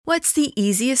What's the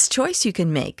easiest choice you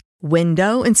can make?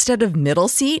 Window instead of middle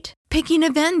seat? Picking a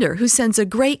vendor who sends a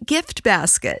great gift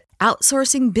basket?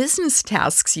 Outsourcing business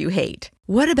tasks you hate?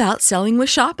 What about selling with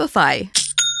Shopify?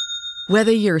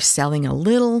 Whether you're selling a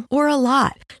little or a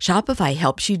lot, Shopify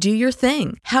helps you do your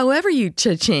thing, however you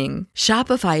cha-ching.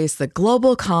 Shopify is the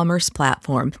global commerce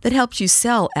platform that helps you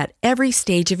sell at every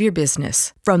stage of your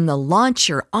business. From the launch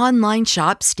your online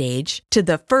shop stage to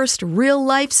the first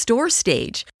real-life store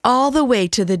stage, all the way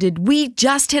to the did we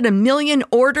just hit a million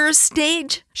orders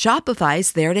stage.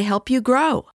 Shopify's there to help you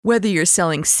grow. Whether you're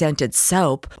selling scented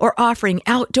soap or offering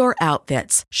outdoor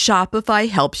outfits, Shopify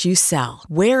helps you sell.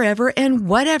 Wherever and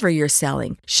whatever you're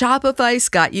selling, Shopify's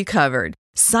got you covered.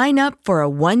 Sign up for a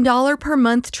 $1 per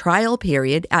month trial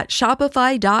period at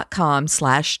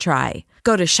shopify.com/try.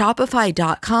 Go to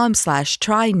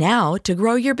shopify.com/try now to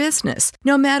grow your business,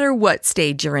 no matter what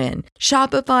stage you're in.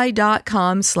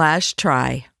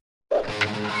 Shopify.com/try.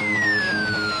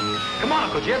 Come on,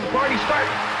 Uncle Jim, the party start.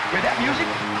 Hear that music?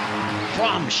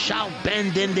 From South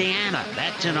Bend, Indiana,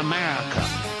 that's in America.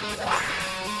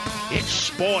 It's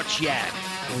Sports Yak.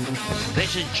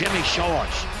 This is Jimmy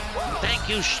Shores. Thank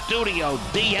you, Studio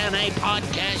DNA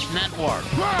Podcast Network.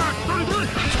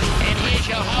 And here's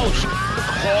your host,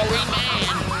 Corey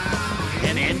Mann,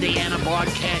 and Indiana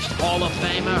Broadcast Hall of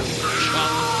Famer,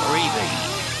 Chuck Reevy.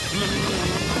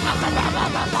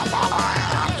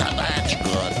 That's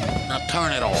good. Now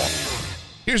turn it off.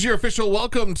 Here's your official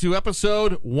welcome to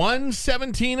episode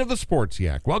 117 of the Sports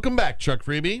Yak. Welcome back, Chuck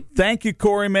Freebie. Thank you,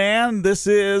 Corey Mann. This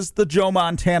is the Joe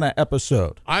Montana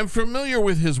episode. I'm familiar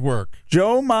with his work.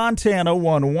 Joe Montana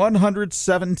won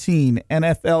 117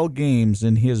 NFL games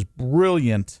in his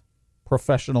brilliant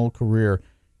professional career.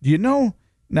 Do you know,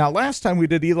 now last time we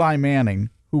did Eli Manning,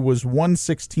 who was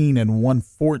 116 and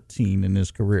 114 in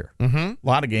his career. A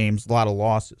lot of games, a lot of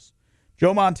losses.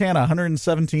 Joe Montana,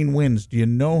 117 wins. Do you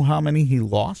know how many he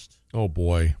lost? Oh,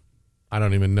 boy. I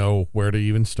don't even know where to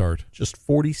even start. Just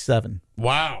 47.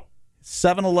 Wow.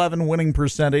 7-11 winning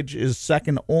percentage is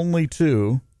second only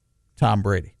to Tom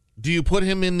Brady. Do you put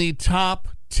him in the top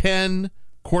 10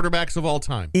 quarterbacks of all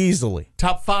time? Easily.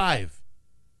 Top 5?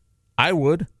 I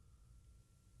would.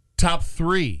 Top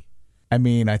 3? I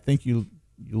mean, I think you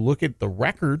look at the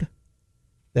record,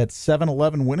 that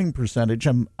 7-11 winning percentage.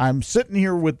 I'm sitting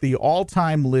here with the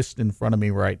all-time list in front of me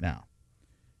right now.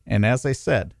 And as I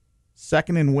said,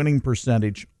 second in winning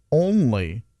percentage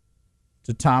only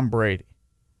to Tom Brady.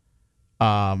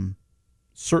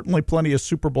 Certainly plenty of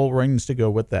Super Bowl rings to go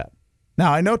with that.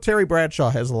 Now, I know Terry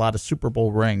Bradshaw has a lot of Super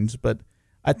Bowl rings, but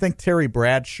I think Terry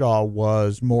Bradshaw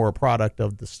was more a product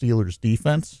of the Steelers'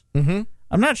 defense. I'm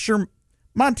not sure.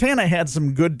 Montana had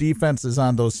some good defenses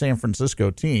on those San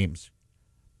Francisco teams.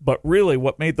 But really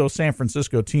what made those San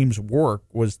Francisco teams work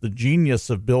was the genius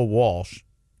of Bill Walsh,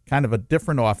 kind of a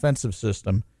different offensive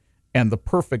system, and the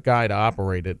perfect guy to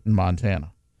operate it in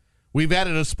Montana. We've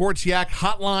added a Sports Yak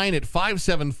hotline at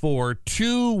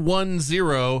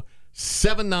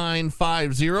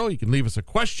 574-210-7950. You can leave us a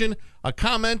question, a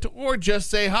comment, or just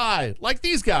say hi, like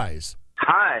these guys.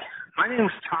 Hi, my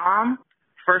name's Tom,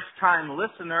 first-time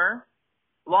listener,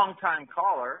 long-time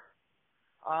caller.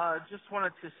 Just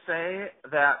wanted to say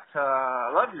that I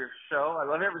love your show. I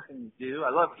love everything you do. I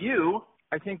love you.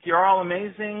 I think you're all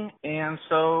amazing, and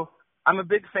so I'm a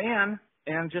big fan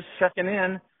and just checking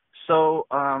in. So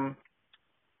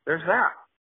there's that.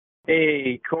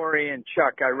 Hey, Corey and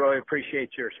Chuck, I really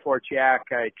appreciate your Sports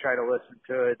Yak. I try to listen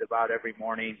to it about every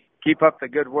morning. Keep up the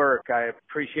good work. I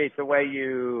appreciate the way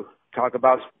you talk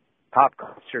about pop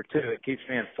culture, too. It keeps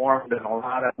me informed in a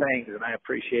lot of things, and I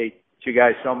appreciate you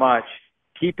guys so much.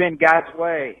 Keep in God's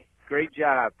way. Great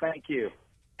job. Thank you.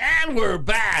 And we're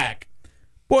back.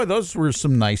 Boy, those were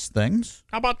some nice things.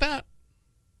 How about that?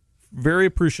 Very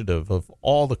appreciative of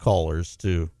all the callers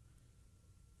to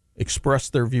express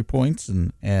their viewpoints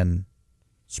and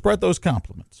spread those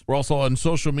compliments. We're also on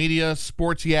social media,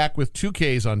 Sports Yak with 2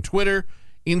 Ks on Twitter.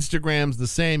 Instagram's the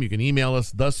same. You can email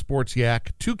us,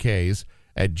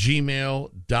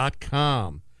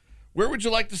 thesportsyak2ks@gmail.com. Where would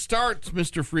you like to start,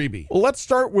 Mr. Freebie? Well, let's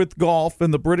start with golf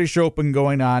and the British Open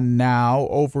going on now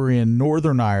over in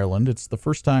Northern Ireland. It's the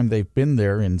first time they've been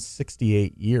there in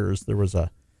 68 years. There was,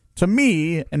 to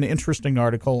me, an interesting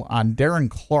article on Darren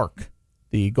Clarke,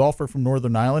 the golfer from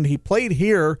Northern Ireland. He played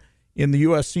here in the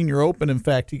U.S. Senior Open. In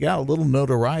fact, he got a little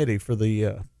notoriety for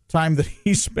the time that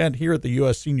he spent here at the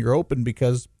U.S. Senior Open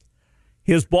because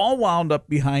his ball wound up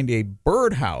behind a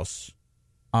birdhouse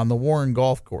on the Warren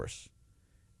Golf Course.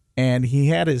 And he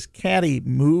had his caddy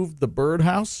move the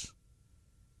birdhouse,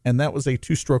 and that was a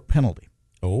 2-stroke penalty.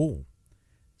 Oh.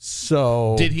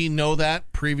 So Did he know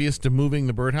that previous to moving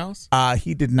the birdhouse?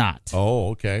 He did not. Oh,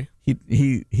 okay. He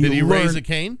Did he raise learned- a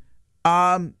cane?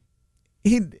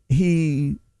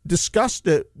 He discussed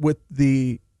it with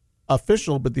the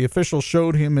official, but the official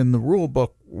showed him in the rule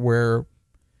book where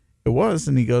it was,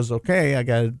 and he goes, okay, I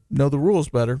got to know the rules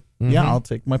better. Mm-hmm. Yeah, I'll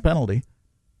take my penalty.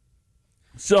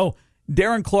 So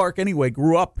Darren Clark, anyway,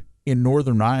 grew up in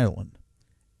Northern Ireland.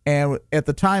 And at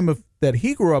the time that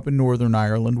he grew up in Northern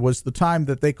Ireland was the time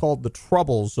that they called the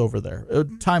Troubles over there, a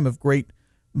time of great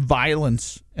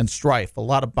violence and strife, a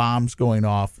lot of bombs going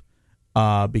off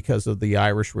because of the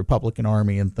Irish Republican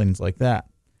Army and things like that.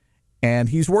 And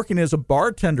he's working as a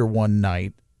bartender one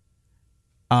night,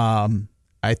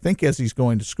 I think as he's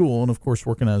going to school, and of course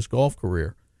working on his golf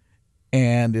career.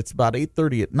 And it's about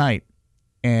 8:30 at night,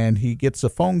 and he gets a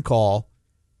phone call.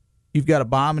 You've got a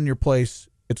bomb in your place.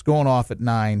 It's going off at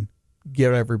 9.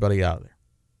 Get everybody out of there.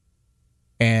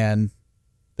 And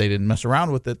they didn't mess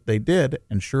around with it. They did,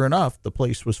 and sure enough, the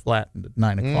place was flattened at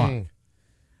 9 o'clock.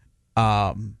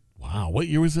 Wow, what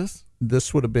year was this?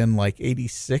 This would have been like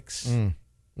 86.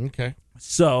 Okay.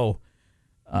 So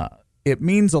it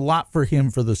means a lot for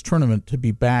him for this tournament to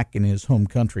be back in his home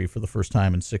country for the first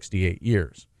time in 68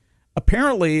 years.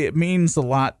 Apparently, it means a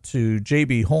lot to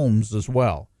J.B. Holmes as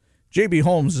well. J.B.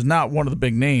 Holmes is not one of the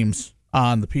big names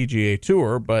on the PGA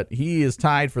Tour, but he is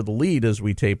tied for the lead as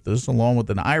we tape this, along with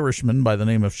an Irishman by the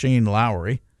name of Shane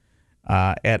Lowry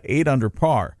at 8 under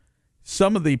par.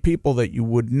 Some of the people that you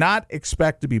would not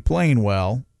expect to be playing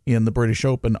well in the British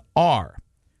Open are.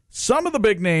 Some of the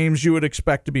big names you would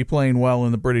expect to be playing well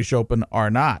in the British Open are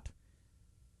not.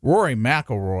 Rory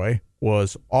McIlroy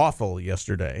was awful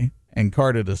yesterday and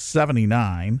carded a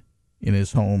 79 in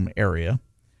his home area.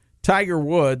 Tiger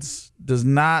Woods does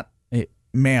not,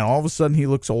 man, all of a sudden he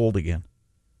looks old again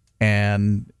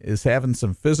and is having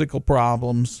some physical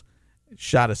problems.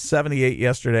 Shot a 78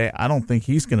 yesterday. I don't think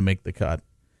he's going to make the cut.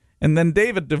 And then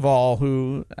David Duval,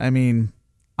 who, I mean,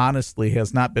 honestly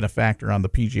has not been a factor on the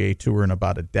PGA Tour in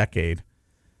about a decade,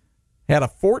 had a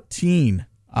 14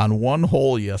 on one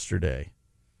hole yesterday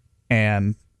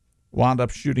and wound up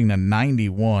shooting a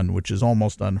 91, which is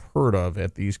almost unheard of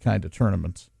at these kind of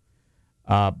tournaments.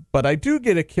 But I do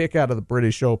get a kick out of the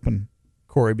British Open,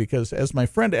 Corey, because as my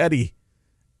friend Eddie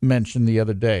mentioned the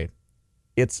other day,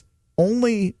 it's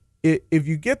only if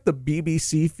you get the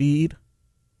BBC feed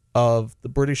of the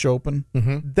British Open,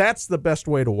 that's the best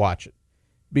way to watch it,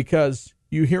 because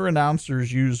you hear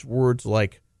announcers use words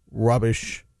like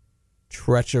rubbish,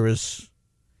 treacherous,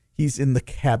 he's in the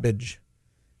cabbage,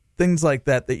 things like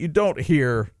that you don't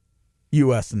hear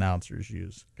U.S. announcers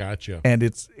use. Gotcha. And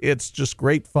it's just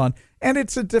great fun, and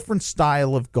it's a different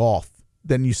style of golf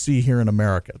than you see here in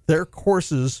America. Their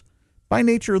courses, by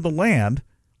nature of the land,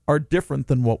 are different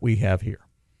than what we have here.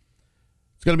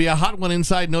 It's going to be a hot one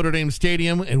inside Notre Dame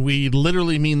Stadium, and we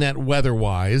literally mean that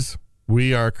weather-wise.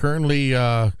 We are currently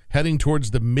heading towards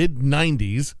the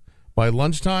mid-90s by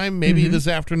lunchtime, maybe this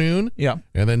afternoon. Yeah.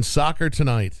 And then soccer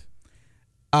tonight.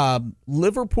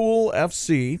 Liverpool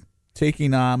FC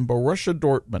taking on Borussia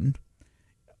Dortmund.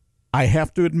 I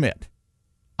have to admit,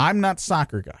 I'm not a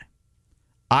soccer guy.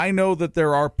 I know that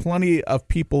there are plenty of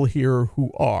people here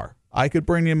who are. I could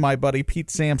bring in my buddy Pete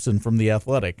Sampson from The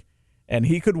Athletic, and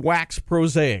he could wax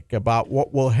prosaic about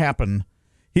what will happen.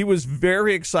 He was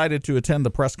very excited to attend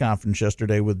the press conference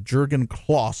yesterday with Jurgen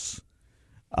Kloss,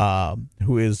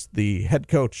 who is the head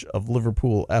coach of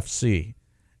Liverpool FC,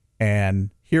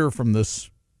 and hear from this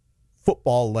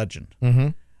football legend.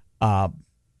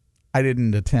 I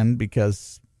didn't attend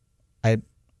because I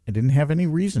didn't have any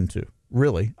reason to,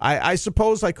 really. I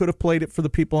suppose I could have played it for the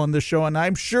people on this show, and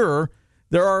I'm sure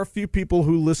there are a few people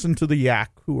who listen to the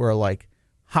Yak who are like,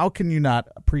 how can you not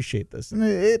appreciate this? And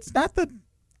it's not that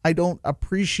I don't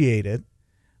appreciate it,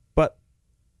 but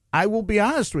I will be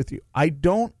honest with you. I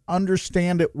don't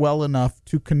understand it well enough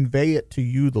to convey it to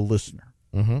you, the listener.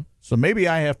 So maybe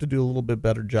I have to do a little bit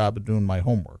better job of doing my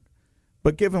homework.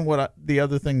 But given the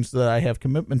other things that I have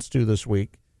commitments to this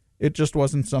week, it just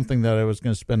wasn't something that I was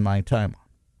going to spend my time on.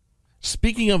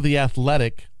 Speaking of The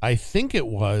Athletic, I think it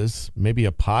was maybe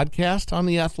a podcast on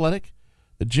The Athletic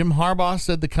that Jim Harbaugh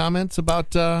said the comments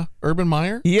about Urban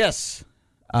Meyer. Yes.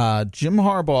 Jim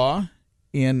Harbaugh,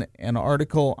 in an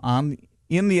article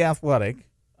in The Athletic,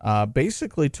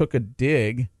 basically took a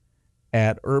dig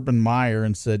at Urban Meyer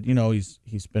and said, you know,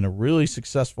 he's been a really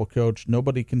successful coach.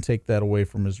 Nobody can take that away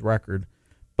from his record.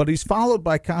 But he's followed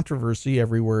by controversy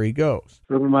everywhere he goes.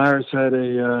 Urban Meyer's had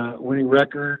a winning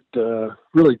record,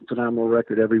 really phenomenal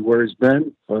record everywhere he's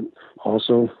been, but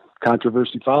also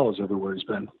controversy follows everywhere he's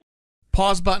been.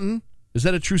 Pause button. Is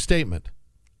that a true statement?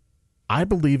 I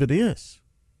believe it is.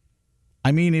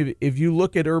 I mean, if you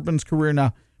look at Urban's career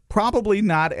now, probably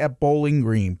not at Bowling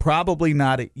Green, probably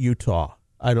not at Utah,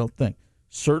 I don't think.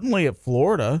 Certainly at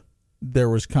Florida, there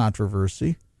was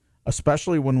controversy,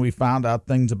 especially when we found out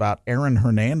things about Aaron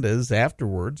Hernandez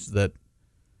afterwards that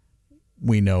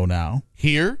we know now.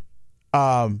 Here?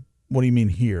 What do you mean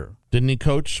here? Didn't he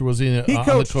coach? Was he? He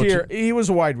coached here. He was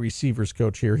a wide receivers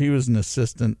coach here. He was an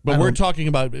assistant. But we're talking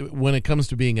about when it comes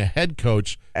to being a head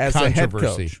coach. As a head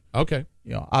controversy. coach. Okay.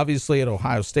 Obviously at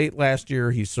Ohio State last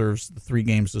year, he serves the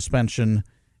 3-game suspension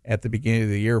at the beginning of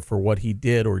the year for what he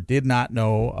did or did not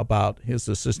know about his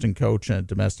assistant coach and a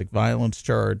domestic violence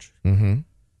charge. Mm-hmm.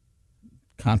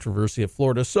 Controversy at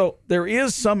Florida. So there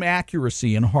is some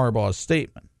accuracy in Harbaugh's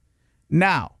statement.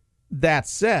 Now, that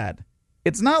said,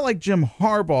 it's not like Jim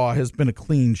Harbaugh has been a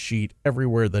clean sheet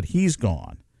everywhere that he's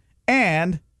gone.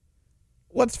 And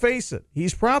let's face it,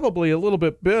 he's probably a little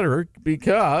bit bitter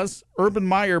because Urban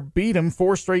Meyer beat him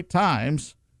 4 straight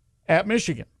times at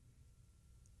Michigan.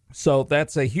 So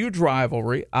that's a huge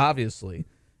rivalry, obviously.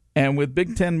 And with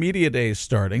Big Ten Media Days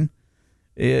starting,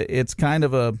 it's kind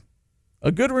of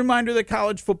a good reminder that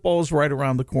college football is right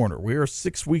around the corner. We are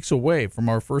 6 weeks away from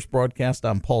our first broadcast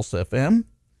on Pulse FM.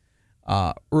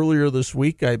 Earlier this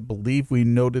week, I believe we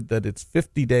noted that it's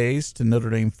 50 days to Notre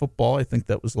Dame football. I think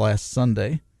that was last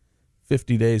Sunday.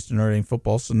 50 days to Notre Dame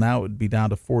football, so now it would be down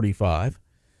to 45.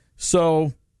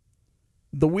 So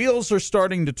the wheels are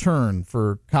starting to turn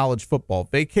for college football.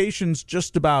 Vacation's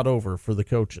just about over for the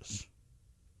coaches.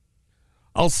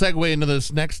 I'll segue into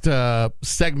this next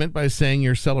segment by saying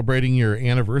you're celebrating your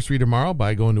anniversary tomorrow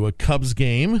by going to a Cubs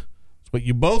game. It's what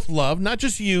you both love, not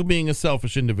just you being a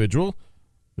selfish individual.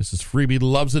 Mrs. Freeby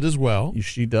loves it as well.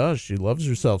 She does. She loves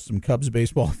herself some Cubs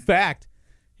baseball. In fact,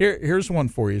 here's one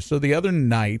for you. So the other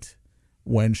night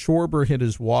when Schwarber hit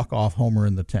his walk-off homer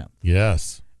in the 10th.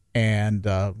 Yes. And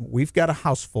we've got a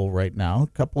house full right now. A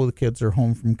couple of the kids are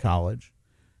home from college.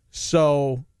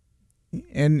 So,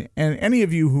 and any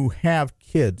of you who have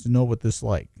kids know what this is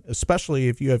like, especially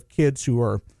if you have kids who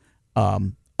are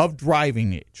of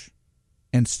driving age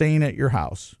and staying at your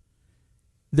house.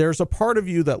 There's a part of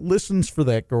you that listens for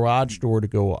that garage door to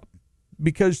go up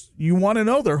because you want to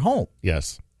know they're home.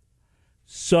 Yes.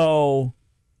 So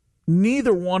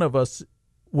neither one of us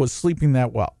was sleeping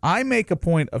that well. I make a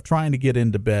point of trying to get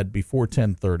into bed before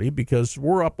 10:30 because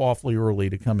we're up awfully early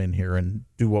to come in here and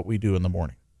do what we do in the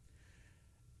morning.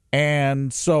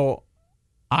 And so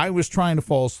I was trying to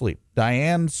fall asleep.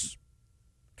 Diane's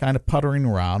kind of puttering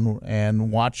around and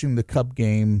watching the Cub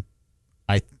game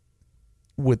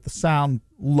with the sound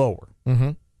lower.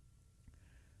 Mm-hmm.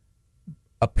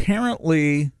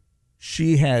 Apparently,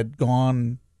 she had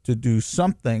gone to do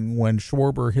something when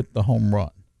Schwarber hit the home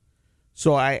run.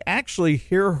 So I actually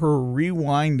hear her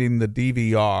rewinding the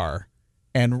DVR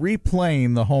and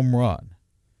replaying the home run.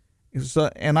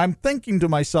 So, and I'm thinking to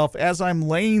myself, as I'm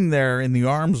laying there in the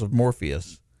arms of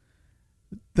Morpheus,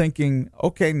 thinking,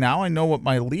 okay, now I know what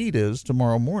my lead is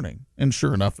tomorrow morning. And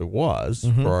sure enough, it was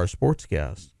for our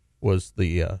sportscast, was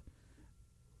the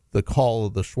call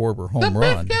of the Schwarber home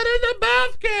run. The biscuit in the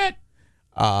basket!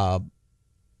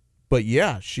 But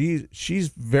yeah, she's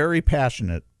very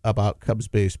passionate about Cubs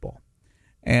baseball.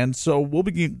 And so we'll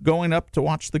be going up to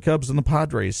watch the Cubs and the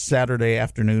Padres Saturday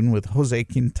afternoon with Jose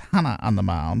Quintana on the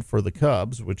mound for the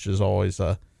Cubs, which is always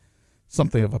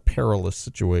something of a perilous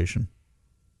situation.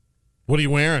 What are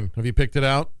you wearing? Have you picked it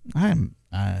out?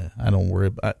 I don't worry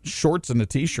about shorts and a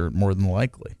T-shirt more than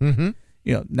likely. Mm-hmm.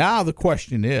 Now the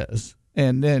question is,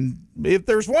 and then if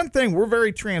there's one thing, we're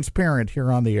very transparent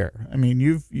here on the air. I mean,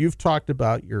 you've talked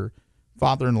about your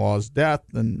father-in-law's death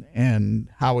and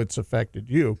how it's affected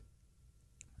you.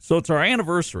 So it's our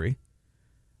anniversary.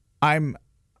 I'm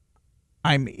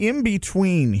in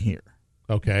between here.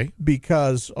 Okay.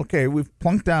 Because we've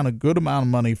plunked down a good amount of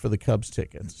money for the Cubs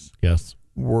tickets. Yes.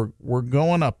 We're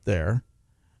going up there.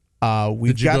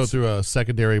 Did you go through a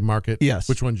secondary market? Yes.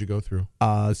 Which one did you go through?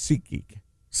 SeatGeek.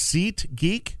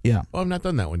 SeatGeek? Yeah. Oh, I've not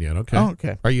done that one yet. Okay. Oh,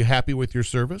 okay. Are you happy with your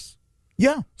service?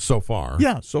 Yeah. So far?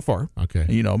 Yeah, so far. Okay.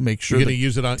 Make sure you're going to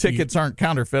use it on tickets aren't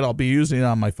counterfeit. I'll be using it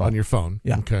on my phone. On your phone?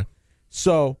 Yeah. Okay.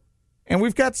 So, and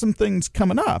we've got some things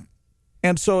coming up.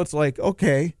 And so it's like,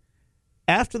 okay,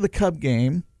 after the Cub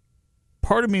game,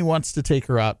 part of me wants to take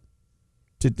her out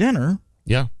to dinner.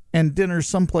 Yeah. And dinner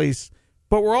someplace.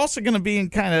 But we're also going to be in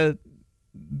kind of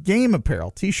game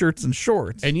apparel, T-shirts and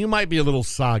shorts. And you might be a little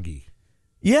soggy.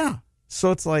 Yeah.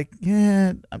 So it's like,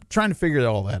 I'm trying to figure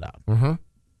all that out. Uh-huh.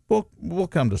 We'll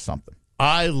come to something.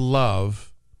 I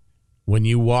love when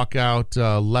you walk out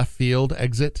left field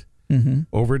exit. Mm-hmm.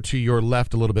 Over to your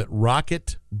left a little bit.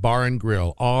 Rocket Bar and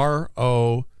Grill.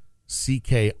 ROCKET.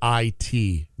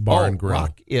 ROCKIT Bar and Grill.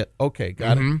 Rock It. Okay,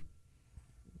 got it.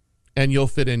 And you'll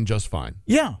fit in just fine.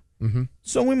 Yeah.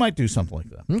 So we might do something like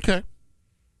that. Okay.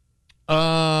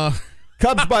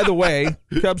 Cubs, by the way,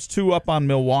 Cubs 2 up on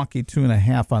Milwaukee,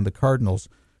 2.5 on the Cardinals.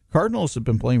 Cardinals have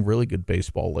been playing really good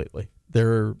baseball lately.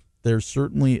 They're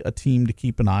certainly a team to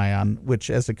keep an eye on, which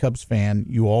as a Cubs fan,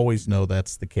 you always know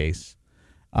that's the case.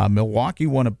 Milwaukee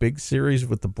won a big series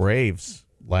with the Braves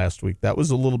last week. That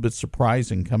was a little bit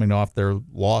surprising coming off their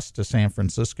loss to San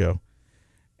Francisco.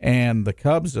 And the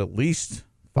Cubs at least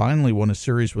finally won a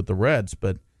series with the Reds,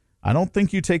 but I don't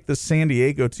think you take the San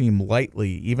Diego team lightly,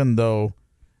 even though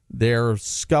they're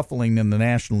scuffling in the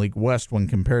National League West when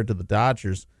compared to the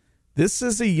Dodgers. This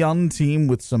is a young team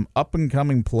with some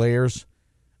up-and-coming players.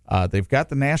 They've got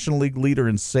the National League leader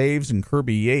in saves in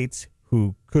Kirby Yates,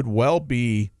 who could well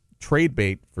be trade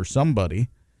bait for somebody.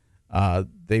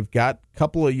 They've got a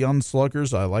couple of young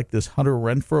sluggers. I like this Hunter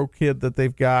Renfroe kid that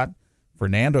they've got.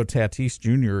 Fernando Tatis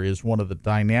Jr. is one of the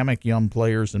dynamic young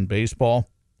players in baseball.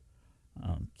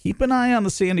 Keep an eye on the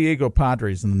San Diego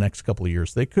Padres in the next couple of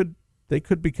years. They could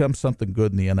become something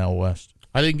good in the NL West.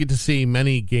 I didn't get to see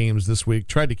many games this week.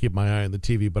 Tried to keep my eye on the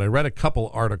TV, but I read a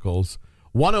couple articles.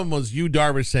 One of them was Yu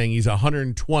Darvish saying he's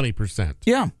 120%.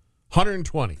 Yeah.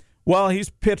 120. Well, he's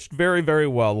pitched very, very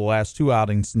well the last 2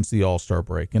 outings since the All-Star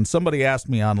break. And somebody asked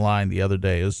me online the other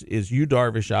day, is Yu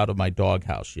Darvish out of my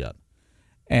doghouse yet?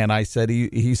 And I said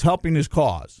he's helping his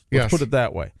cause. Let's put it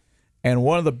that way. And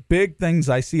one of the big things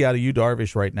I see out of Yu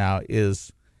Darvish right now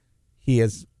is he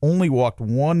has only walked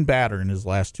one batter in his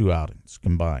last 2 outings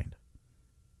combined.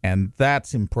 And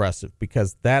that's impressive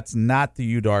because that's not the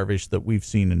Yu Darvish that we've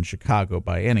seen in Chicago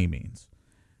by any means.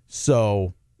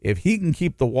 So if he can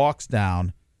keep the walks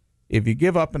down, if you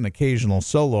give up an occasional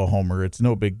solo homer, it's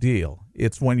no big deal.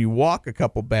 It's when you walk a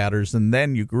couple batters and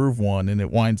then you groove one and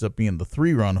it winds up being the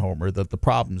 3-run homer that the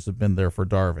problems have been there for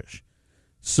Darvish.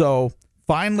 So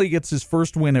finally gets his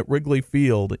first win at Wrigley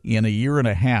Field in a year and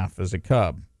a half as a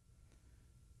Cub.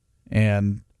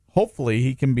 And hopefully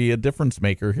he can be a difference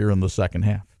maker here in the second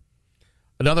half.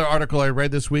 Another article I read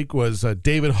this week was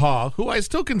David Haw, who I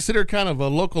still consider kind of a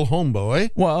local homeboy.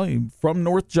 Well, from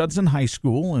North Judson High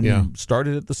School and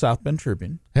started at the South Bend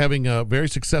Tribune. Having a very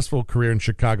successful career in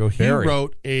Chicago. He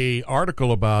wrote an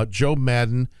article about Joe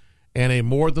Maddon and a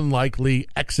more than likely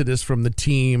exodus from the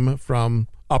team from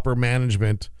upper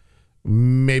management,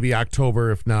 maybe October,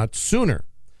 if not sooner.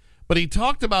 But he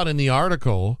talked about in the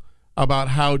article about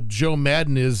how Joe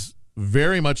Maddon is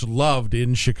very much loved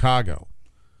in Chicago.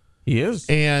 He is.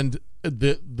 And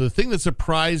the thing that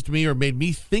surprised me or made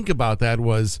me think about that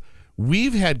was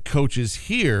we've had coaches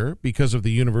here because of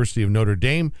the University of Notre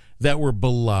Dame that were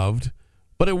beloved,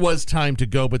 but it was time to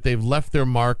go, but they've left their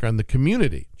mark on the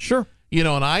community. Sure. You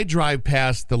know, and I drive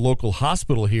past the local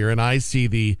hospital here and I see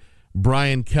the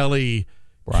Brian Kelly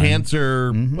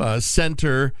Cancer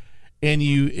Center, and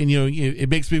it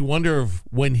makes me wonder if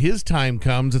when his time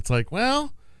comes, it's like,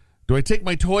 well, do I take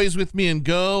my toys with me and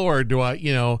go, or do I,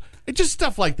 it's just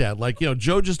stuff like that. Like,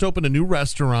 Joe just opened a new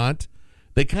restaurant.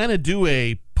 They kind of do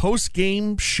a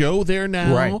post-game show there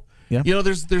now. Right. Yeah.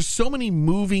 There's so many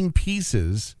moving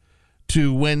pieces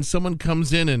to when someone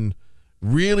comes in and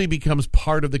really becomes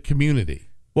part of the community.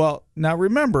 Well, now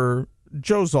remember,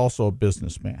 Joe's also a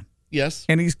businessman. Yes.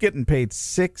 And he's getting paid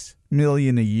 $6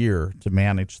 million a year to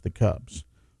manage the Cubs,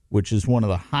 which is one of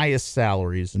the highest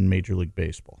salaries in Major League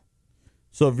Baseball.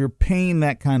 So if you're paying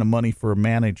that kind of money for a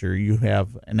manager, you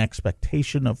have an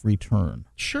expectation of return.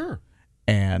 Sure.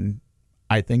 And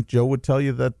I think Joe would tell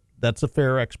you that that's a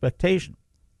fair expectation.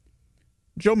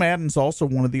 Joe Maddon's also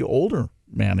one of the older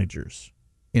managers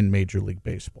in Major League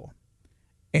Baseball.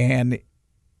 And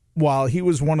while he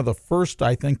was one of the first,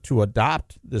 I think, to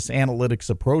adopt this analytics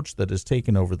approach that has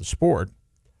taken over the sport,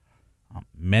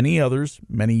 many others,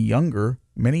 many younger,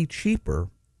 many cheaper,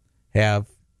 have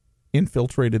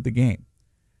infiltrated the game.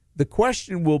 The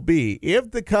question will be,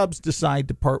 if the Cubs decide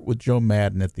to part with Joe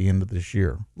Maddon at the end of this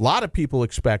year, a lot of people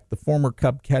expect the former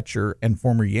Cub catcher and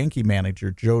former Yankee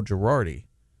manager Joe Girardi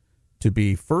to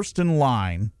be first in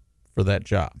line for that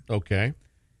job. Okay.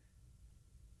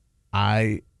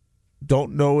 I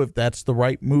don't know if that's the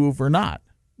right move or not.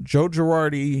 Joe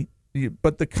Girardi,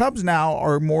 but the Cubs now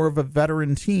are more of a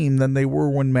veteran team than they were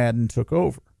when Maddon took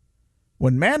over.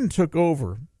 When Maddon took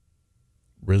over,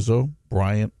 Rizzo,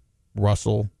 Bryant,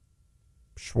 Russell,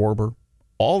 Schwarber,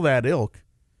 all that ilk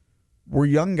were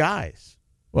young guys.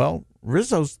 Well,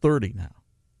 Rizzo's 30 now.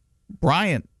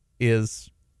 Bryant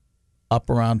is up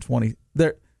around 20.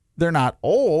 They're not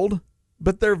old,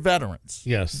 but they're veterans.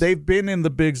 Yes. They've been in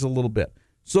the bigs a little bit.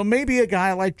 So maybe a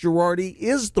guy like Girardi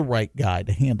is the right guy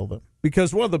to handle them.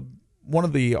 Because one of the one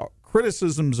of the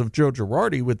criticisms of Joe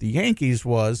Girardi with the Yankees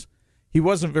was he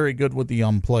wasn't very good with the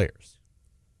young players.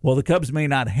 Well, the Cubs may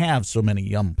not have so many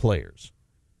young players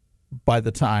by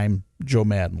the time Joe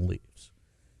Maddon leaves.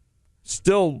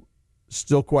 Still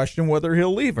question whether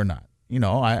he'll leave or not. You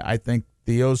know, I think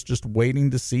Theo's just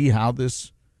waiting to see how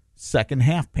this second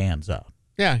half pans out.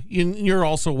 Yeah, you're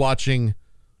also watching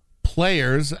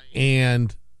players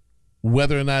and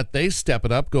whether or not they step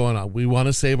it up, going on, we want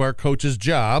to save our coach's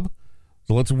job,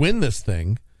 so let's win this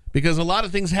thing. Because a lot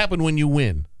of things happen when you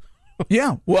win.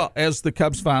 Yeah, well, as the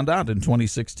Cubs found out in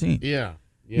 2016. Yeah.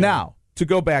 Now, to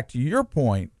go back to your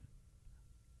point,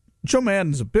 Joe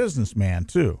Maddon's a businessman,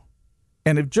 too.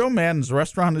 And if Joe Maddon's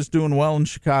restaurant is doing well in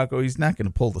Chicago, he's not going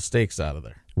to pull the steaks out of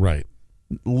there. Right.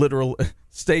 Literal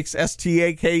steaks,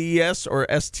 S-T-A-K-E-S or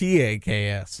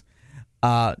S-T-A-K-S.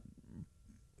 Well,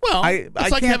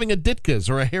 it's like having a Ditka's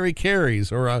or a Harry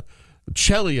Carey's or a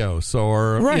Chelios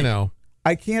or, right. You know.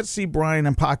 I can't see Brian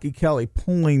and Pocky Kelly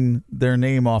pulling their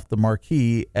name off the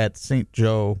marquee at St.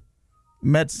 Joe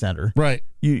Med Center. Right.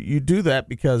 You do that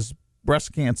because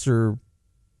breast cancer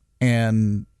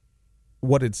and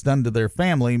what it's done to their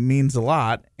family means a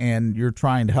lot, and you're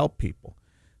trying to help people.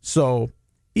 So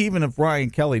even if Brian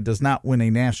Kelly does not win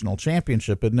a national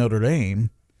championship at Notre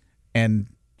Dame, and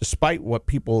despite what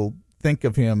people think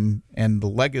of him and the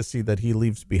legacy that he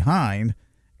leaves behind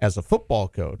as a football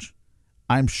coach,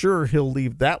 I'm sure he'll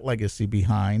leave that legacy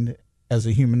behind as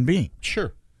a human being.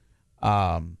 Sure.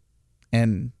 And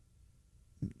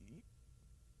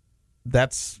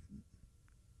that's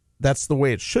the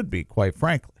way it should be, quite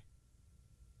frankly.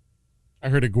 I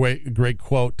heard a great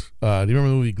quote. Do you remember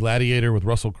the movie Gladiator with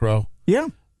Russell Crowe? Yeah.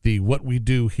 The what we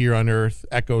do here on earth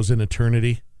echoes in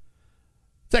eternity.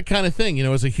 It's that kind of thing. You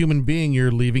know, as a human being,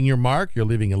 you're leaving your mark, you're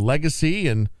leaving a legacy,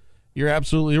 and you're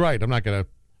absolutely right. I'm not gonna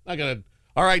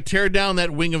all right, tear down that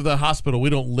wing of the hospital. We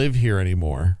don't live here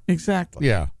anymore. Exactly.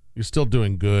 Yeah. You're still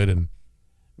doing good and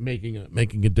making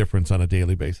a difference on a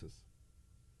daily basis.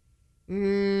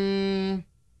 Hey,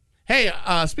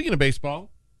 speaking of baseball,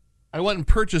 I went and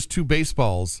purchased 2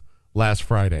 baseballs last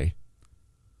Friday.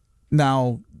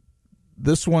 Now,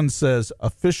 this one says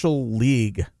official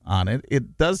league on it.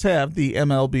 It does have the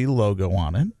MLB logo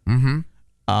on it.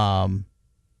 Mm-hmm.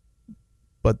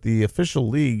 But the official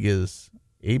league is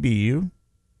ABU.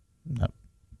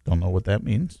 Don't know what that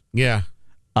means. Yeah.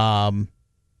 Now,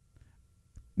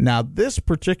 this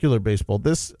particular baseball,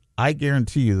 I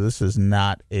guarantee you this is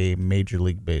not a Major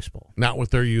League Baseball. Not what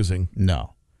they're using.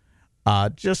 No.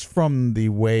 Just from the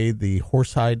way the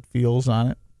horsehide feels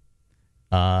on it.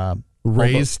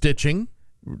 Raised stitching.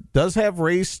 Does have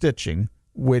raised stitching,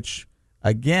 which,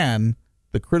 again,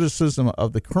 the criticism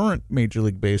of the current Major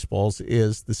League Baseballs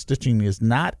is the stitching is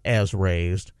not as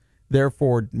raised,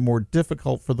 therefore more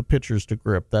difficult for the pitchers to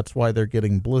grip. That's why they're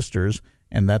getting blisters,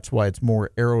 and that's why it's more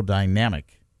aerodynamic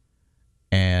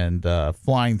and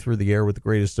flying through the air with the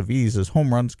greatest of ease as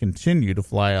home runs continue to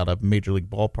fly out of Major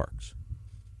League ballparks.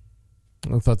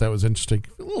 I thought that was interesting.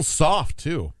 A little soft,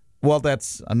 too. Well,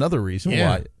 that's another reason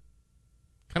why.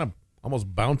 Kind of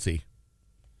almost bouncy.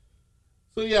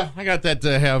 So, yeah, I got that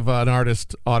to have an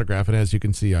artist autograph, and as you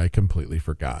can see, I completely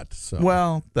forgot. So.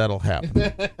 Well, that'll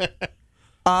happen.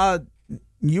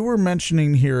 You were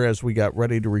mentioning here as we got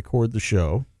ready to record the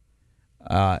show,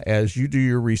 as you do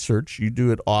your research, you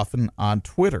do it often on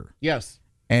Twitter. Yes.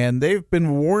 And they've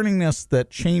been warning us that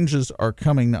changes are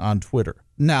coming on Twitter.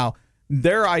 Now,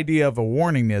 their idea of a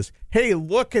warning is, hey,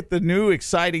 look at the new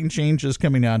exciting changes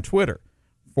coming on Twitter.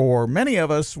 For many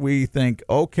of us, we think,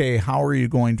 okay, how are you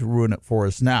going to ruin it for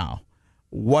us now?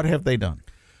 What have they done?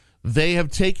 They have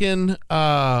taken,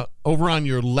 over on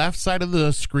your left side of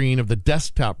the screen of the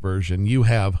desktop version, you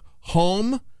have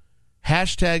home,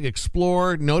 hashtag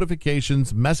explore,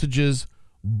 notifications, messages,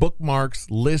 bookmarks,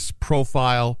 lists,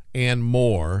 profile, and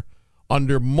more.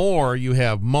 Under more, you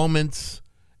have moments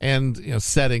and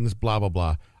settings, blah, blah,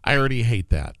 blah. I already hate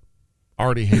that.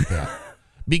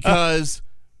 Because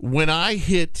when I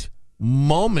hit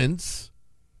moments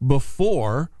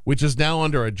before, which is now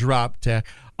under a drop tag,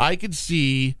 I could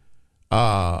see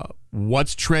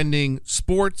what's trending,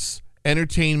 sports,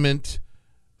 entertainment,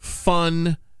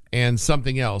 fun, and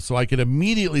something else. So I could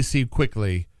immediately see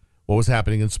quickly what was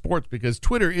happening in sports because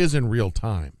Twitter is in real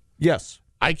time. Yes.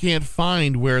 I can't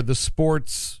find where the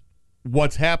sports,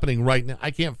 what's happening right now. I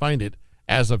can't find it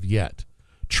as of yet.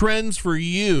 Trends for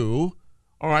you.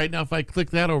 All right, now if I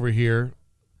click that over here,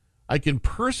 I can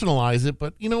personalize it,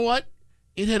 but you know what?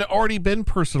 It had already been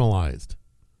personalized.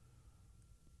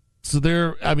 So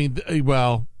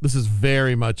this is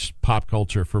very much pop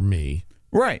culture for me.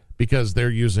 Right. Because they're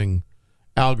using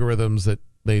algorithms that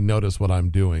they notice what I'm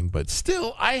doing. But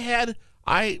still,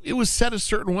 it was set a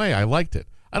certain way. I liked it.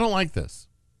 I don't like this.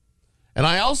 And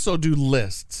I also do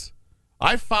lists.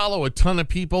 I follow a ton of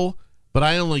people, but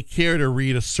I only care to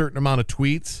read a certain amount of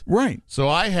tweets. Right. So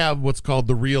I have what's called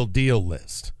the Real Deal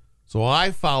list. So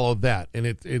I follow that. And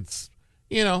it's,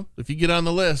 if you get on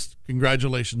the list,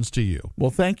 congratulations to you.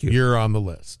 Well, thank you. You're on the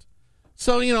list.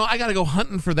 So, I got to go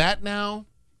hunting for that now.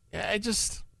 I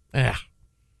just,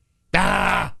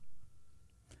 But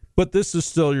this is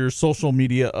still your social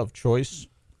media of choice?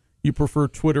 You prefer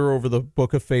Twitter over the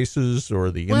Book of Faces or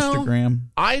the Instagram?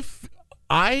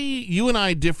 You and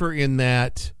I differ in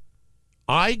that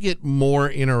I get more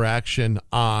interaction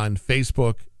on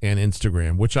Facebook and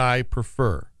Instagram, which I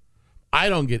prefer. I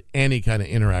don't get any kind of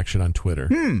interaction on Twitter.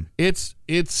 It's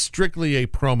strictly a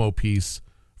promo piece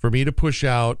for me to push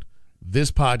out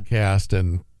this podcast,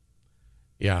 and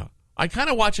I kind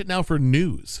of watch it now for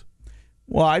news.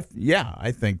 Well, I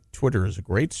think Twitter is a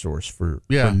great source for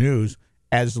news,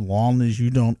 as long as you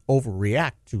don't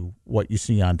overreact to what you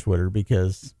see on Twitter,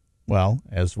 because, well,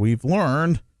 as we've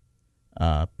learned,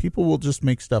 people will just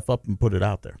make stuff up and put it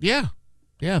out there. Yeah.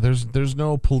 There's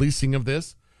no policing of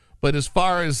this. But as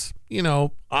far as,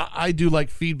 I do like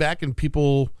feedback and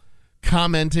people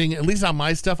commenting, at least on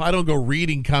my stuff. I don't go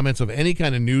reading comments of any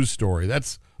kind of news story.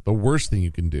 That's the worst thing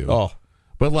you can do. Oh.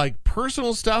 But like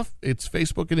personal stuff, it's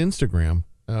Facebook and Instagram.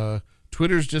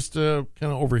 Twitter's just kind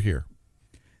of over here.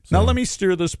 So. Now let me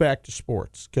steer this back to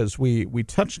sports, because we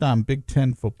touched on Big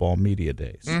Ten football media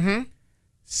days.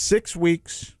 6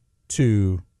 weeks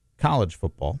to college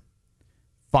football,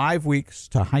 5 weeks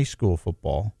to high school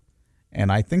football,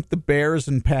 and I think the Bears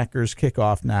and Packers kick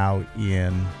off now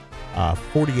in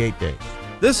 48 days.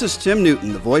 This is Tim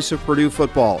Newton, the voice of Purdue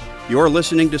football. You're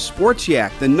listening to Sports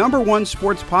Yak, the #1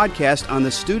 sports podcast on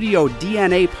the Studio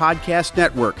DNA Podcast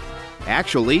Network.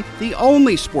 Actually, the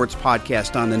only sports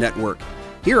podcast on the network.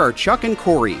 Here are Chuck and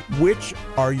Corey. Which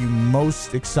are you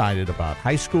most excited about,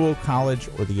 high school, college,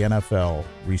 or the NFL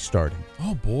restarting?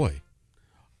 Oh, boy.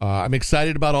 I'm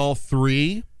excited about all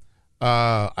three.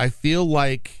 I feel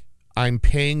like I'm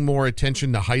paying more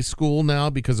attention to high school now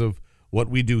because of what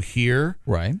we do here.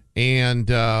 Right.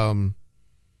 And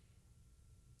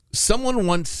someone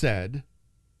once said,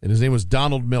 and his name was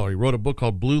Donald Miller, he wrote a book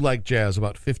called Blue Like Jazz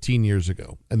about 15 years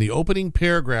ago. And the opening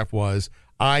paragraph was,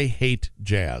 I hate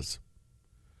jazz.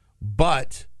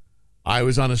 But I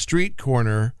was on a street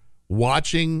corner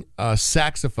watching a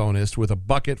saxophonist with a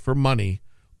bucket for money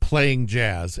playing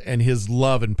jazz and his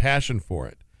love and passion for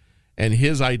it. And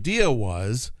his idea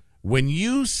was, when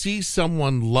you see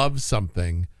someone love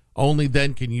something, only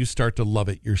then can you start to love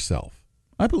it yourself.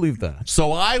 I believe that.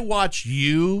 So I watch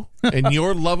you and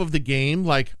your love of the game.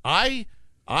 Like I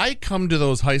come to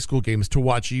those high school games to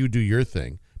watch you do your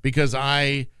thing because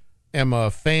I am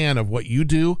a fan of what you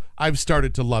do. I've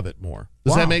started to love it more.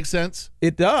 Does that make sense?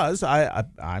 It does.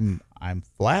 I'm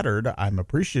flattered. I'm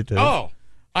appreciative. Oh,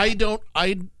 I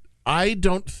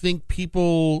don't think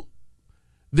people.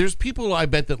 There's people I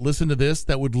bet that listen to this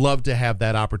that would love to have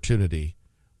that opportunity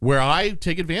where I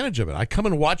take advantage of it. I come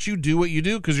and watch you do what you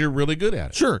do because you're really good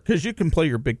at it. Sure, because you can play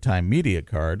your big time media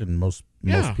card, and most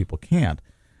people can't.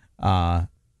 College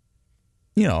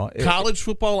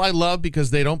football I love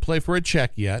because they don't play for a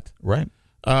check yet. Right.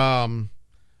 I'm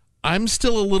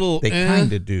still a little. They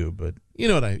kind of do, but you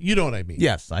know what I mean.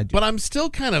 Yes, I do. But I'm still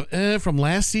kind of from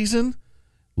last season.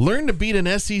 Learn to beat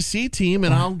an SEC team,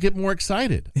 and I'll get more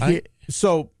excited.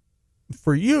 So,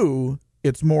 for you,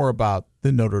 it's more about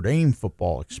the Notre Dame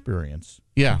football experience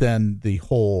than the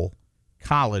whole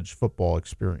college football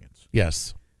experience.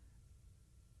 Yes.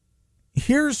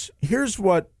 Here's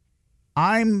what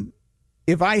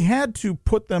if I had to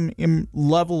put them in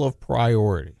level of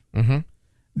priority,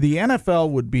 the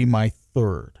NFL would be my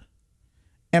third.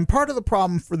 And part of the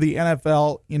problem for the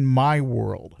NFL in my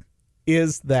world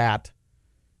is that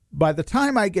by the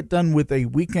time I get done with a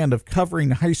weekend of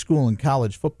covering high school and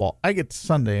college football, I get to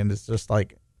Sunday and it's just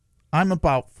like, I'm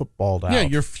about footballed out. Yeah,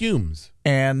 you're fumes.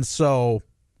 And so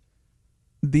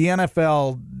the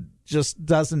NFL just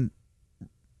doesn't,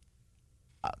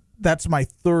 that's my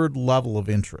third level of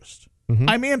interest.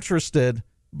 I'm interested,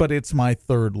 but it's my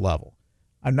third level.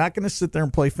 I'm not going to sit there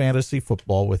and play fantasy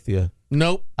football with you.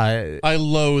 Nope. I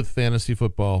loathe fantasy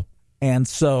football. And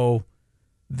so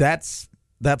that's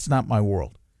not my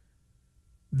world.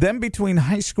 Then between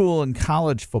high school and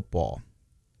college football,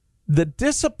 the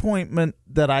disappointment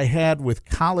that I had with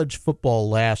college football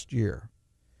last year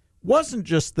wasn't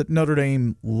just that Notre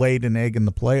Dame laid an egg in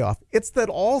the playoff. It's that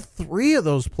all three of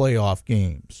those playoff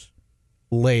games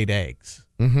laid eggs.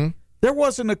 There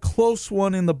wasn't a close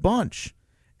one in the bunch.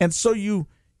 And so you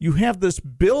you have this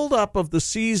buildup of the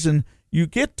season. You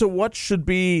get to what should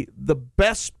be the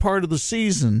best part of the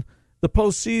season, the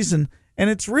postseason, and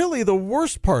it's really the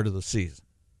worst part of the season.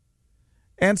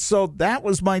 And so that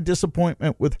was my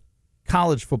disappointment with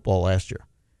college football last year.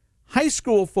 High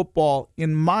school football,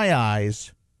 in my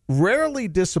eyes, rarely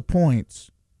disappoints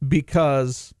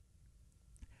because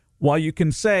while you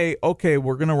can say, okay,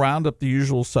 we're going to round up the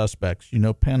usual suspects,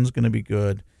 Penn's going to be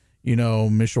good,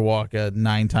 Mishawaka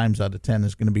 9 times out of 10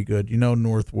 is going to be good,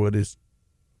 Northwood is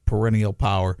perennial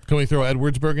power. Can we throw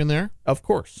Edwardsburg in there? Of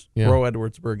course. Yeah. Throw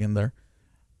Edwardsburg in there.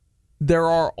 There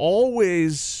are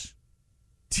always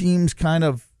teams kind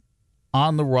of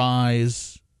on the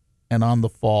rise and on the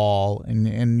fall,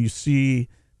 and you see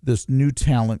this new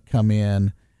talent come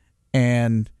in,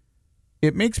 and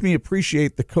it makes me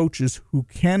appreciate the coaches who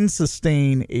can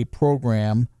sustain a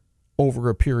program over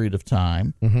a period of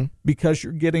time because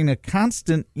you're getting a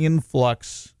constant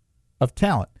influx of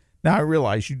talent. Now, I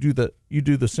realize you do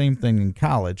the same thing in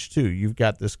college, too. You've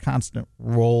got this constant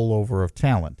rollover of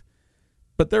talent.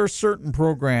 But there are certain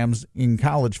programs in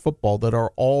college football that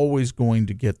are always going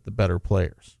to get the better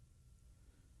players.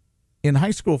 In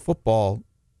high school football,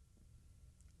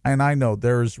 and I know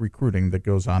there's recruiting that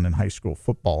goes on in high school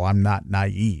football. I'm not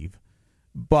naive.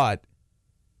 But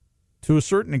to a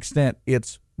certain extent,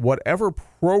 it's whatever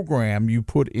program you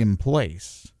put in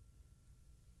place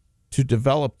to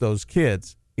develop those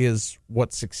kids is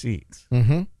what succeeds.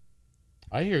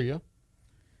 I hear you.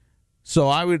 So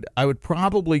I would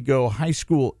probably go high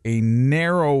school a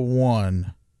narrow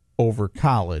one over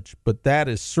college, but that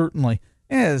is certainly,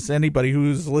 as anybody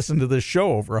who's listened to this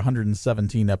show over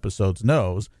 117 episodes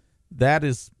knows, that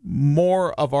is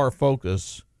more of our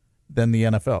focus than the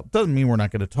NFL. Doesn't mean we're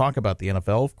not going to talk about the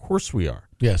NFL. Of course we are.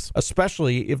 Yes.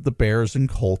 Especially if the Bears and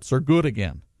Colts are good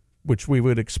again, which we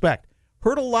would expect.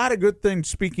 Heard a lot of good things,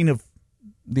 speaking of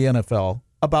the NFL,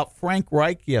 about Frank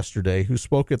Reich yesterday, who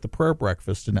spoke at the prayer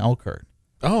breakfast in Elkhart.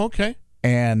 Oh, okay.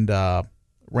 And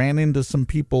ran into some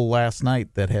people last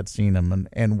night that had seen him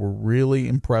and were really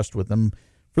impressed with him.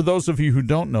 For those of you who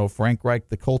don't know, Frank Reich,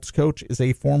 the Colts coach, is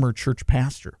a former church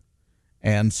pastor.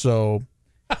 And so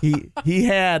he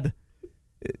had,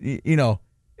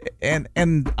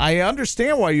 and I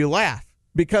understand why you laugh,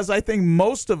 because I think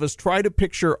most of us try to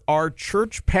picture our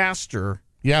church pastor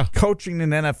coaching an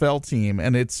NFL team,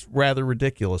 and it's rather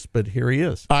ridiculous, but here he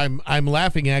is. I'm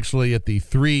laughing actually at the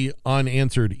 3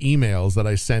 unanswered emails that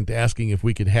I sent asking if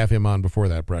we could have him on before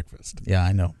that breakfast. Yeah,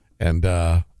 I know. And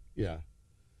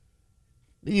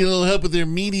you'll help with their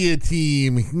media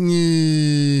team.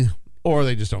 Or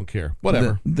they just don't care.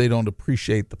 Whatever. They don't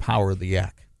appreciate the power of the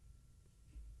yak.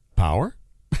 Power?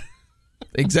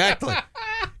 Exactly.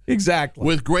 Exactly.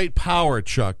 With great power,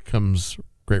 Chuck, comes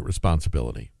great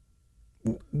responsibility.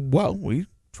 Well, we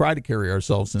try to carry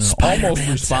ourselves in an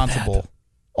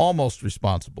almost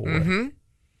responsible way.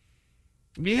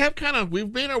 We've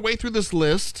made our way through this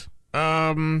list.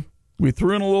 We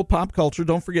threw in a little pop culture.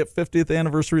 Don't forget 50th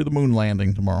anniversary of the moon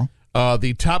landing tomorrow.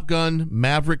 The Top Gun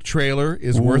Maverick trailer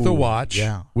is worth a watch.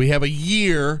 Yeah. We have a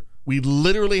year. We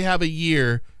literally have a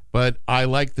year, but I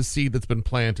like the seed that's been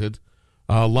planted.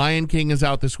 Lion King is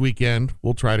out this weekend.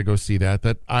 We'll try to go see that.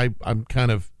 I'm kind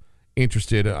of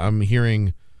interested. I'm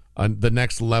hearing the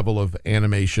next level of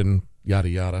animation, yada,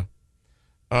 yada.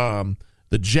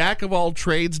 The Jack of All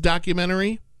Trades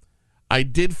documentary, I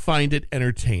did find it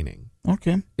entertaining.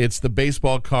 Okay. It's the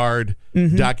baseball card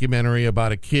documentary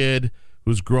about a kid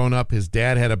who's grown up. His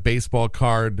dad had a baseball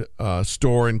card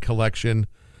store and collection.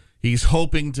 He's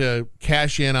hoping to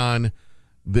cash in on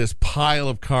this pile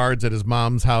of cards at his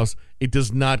mom's house. It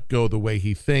does not go the way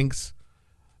he thinks.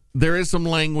 There is some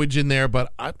language in there,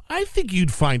 but I think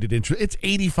you'd find it interesting. It's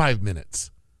 85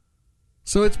 minutes,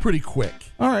 so it's pretty quick.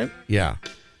 All right. Yeah.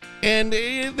 And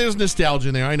there's nostalgia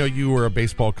in there. I know you were a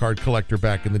baseball card collector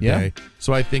back in the day,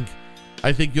 so I think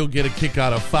you'll get a kick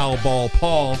out of Foul Ball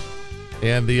Paul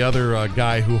and the other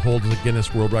guy who holds the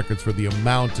Guinness World Records for the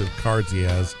amount of cards he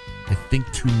has. I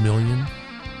think 2 million,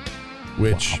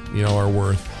 which are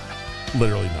worth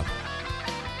literally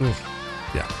nothing. Oof.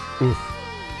 Yeah. Oof.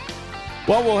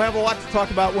 Well, we'll have a lot to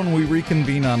talk about when we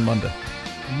reconvene on Monday.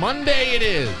 Monday it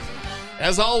is.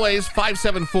 As always,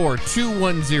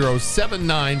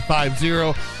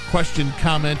 574-210-7950. Question,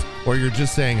 comment, or you're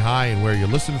just saying hi and where you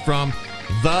listen from.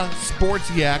 The Sports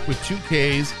Yak with 2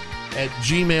 Ks at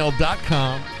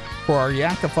gmail.com. For our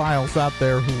Yakophiles out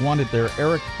there who wanted their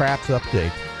Eric Kratz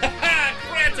update.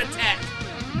 Kratz attack!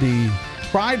 The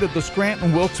pride of the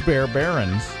Scranton Wilkes-Barre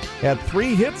Barons had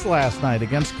 3 hits last night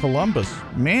against Columbus.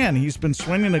 Man, he's been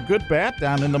swinging a good bat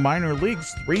down in the minor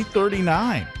leagues,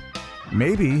 .339.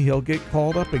 Maybe he'll get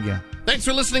called up again. Thanks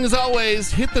for listening as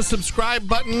always. Hit the subscribe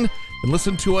button and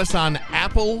listen to us on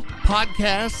Apple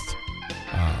Podcasts,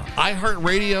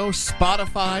 iHeartRadio,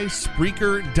 Spotify,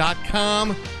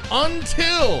 Spreaker.com.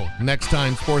 Until next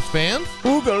time, sports fans.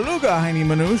 Ooga looga, Heini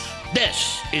Manouche.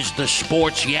 This is the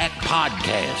Sports Yak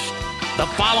Podcast. The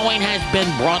following has been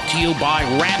brought to you by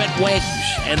Rabbit Wigs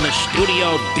and the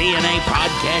Studio DNA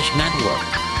Podcast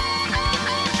Network.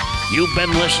 You've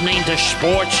been listening to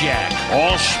Sports Yak,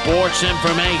 all sports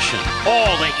information.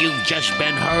 All that you've just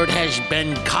been heard has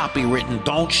been copywritten.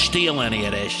 Don't steal any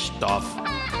of this stuff.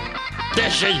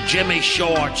 This is Jimmy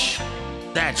Shorts.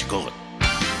 That's good.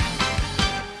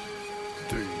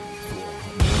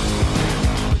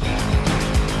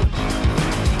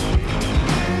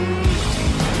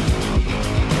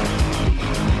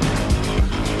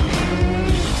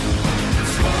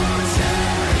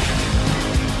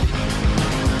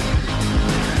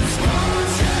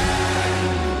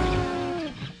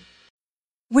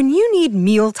 When you need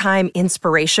mealtime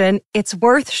inspiration, it's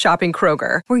worth shopping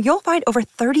Kroger, where you'll find over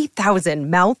 30,000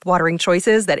 mouth-watering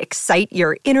choices that excite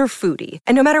your inner foodie.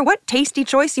 And no matter what tasty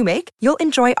choice you make, you'll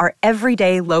enjoy our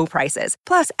everyday low prices,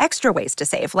 plus extra ways to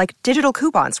save, like digital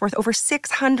coupons worth over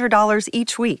 $600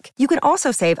 each week. You can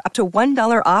also save up to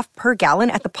 $1 off per gallon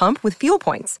at the pump with fuel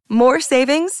points. More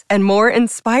savings and more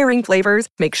inspiring flavors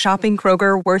make shopping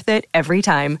Kroger worth it every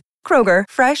time. Kroger,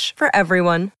 fresh for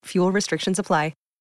everyone. Fuel restrictions apply.